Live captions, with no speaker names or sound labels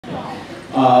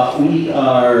We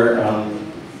are,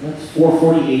 that's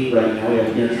 4:48 right now.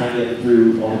 We're going to try and get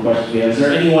through all the questions we have. Is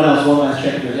there anyone else, one last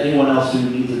check, if there's anyone else who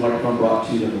needs a microphone brought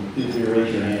to them, feel free to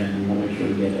raise your hand. We want to make sure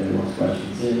we get everyone's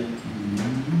questions in.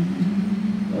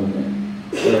 Okay.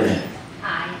 Go ahead.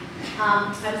 Hi.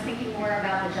 I was thinking more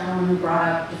about the gentleman who brought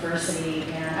up diversity,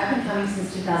 and I've been coming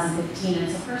since 2015,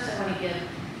 and so first I want to give,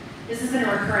 this has been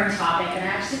a recurring topic, and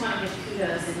I actually want to give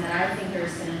kudos in that I think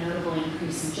there's been a notable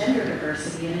increase in gender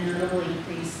diversity and a notable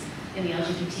increase in the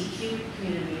LGBTQ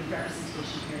community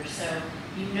representation here. So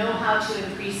you know how to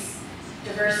increase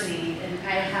diversity, and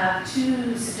I have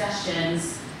two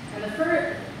suggestions. And the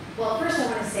first I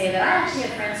want to say that I actually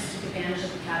had friends who took advantage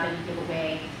of the cabin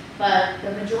giveaway, but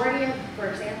the majority of, for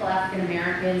example, African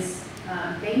Americans,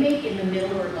 they make in the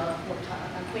middle or low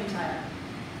quintile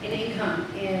in income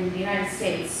in the United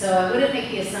States. So I wouldn't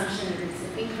make the assumption that it's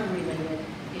an income-related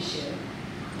issue.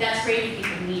 That's great if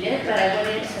people need it, but I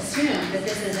wouldn't assume that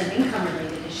this is an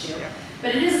income-related issue.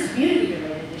 But it is a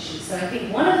community-related issue. So I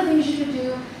think one of the things you could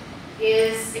do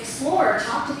is explore,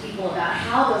 talk to people about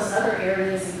how those other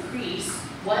areas increase,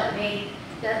 what made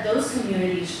those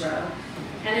communities grow.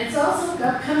 And it's also,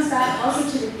 comes back also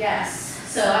to the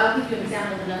guests. So I'll give you an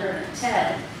example of another event.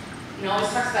 TED, always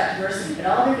talks about diversity, but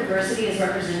all their diversity is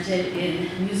represented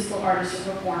in musical artists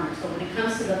or performers. But when it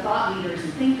comes to the thought leaders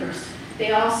and thinkers,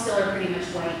 they all still are pretty much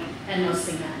white and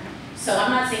mostly men. So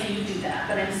I'm not saying you do that,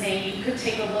 but I'm saying you could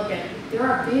take a look at, there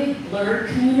are big blurred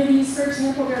communities, for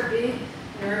example. There are big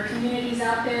nerd communities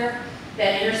out there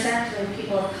that intersect with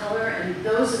people of color, and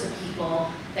those are the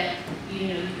people that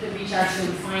you could reach out to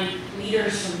and find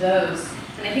leaders from those.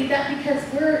 And I think that because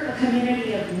we're a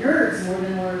community of nerds more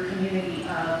than we're a community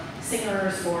of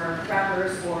singers or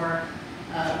rappers or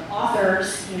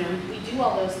authors, we do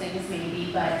all those things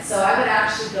maybe, but so I would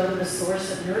actually go to the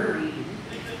source of nerdery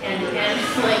and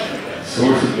like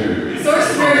source of nerdery.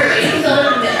 Source of nerdery.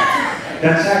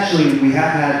 That's actually, we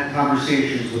have had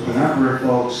conversations with a number of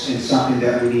folks, and something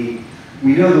that we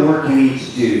know the work we need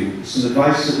to do. Some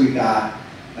advice that we got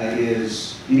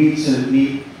is you need to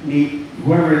meet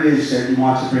whoever it is that you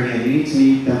want to bring in. You need to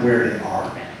meet them where they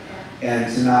are,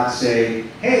 and to not say,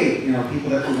 hey, people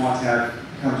that we want to have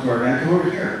come to our event, come over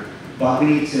here. But we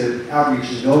need to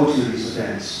outreach and go to these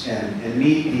events and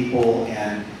meet people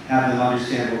and have them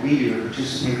understand what we do and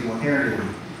participate in what they're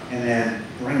doing, and then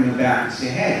bring them back and say,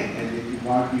 hey, and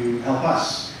why don't you help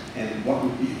us? And what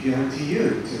would be appealing to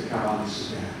you to come on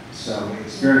this event? So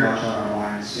it's very much on our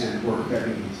minds and work that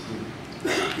we need to do.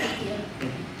 Thank you.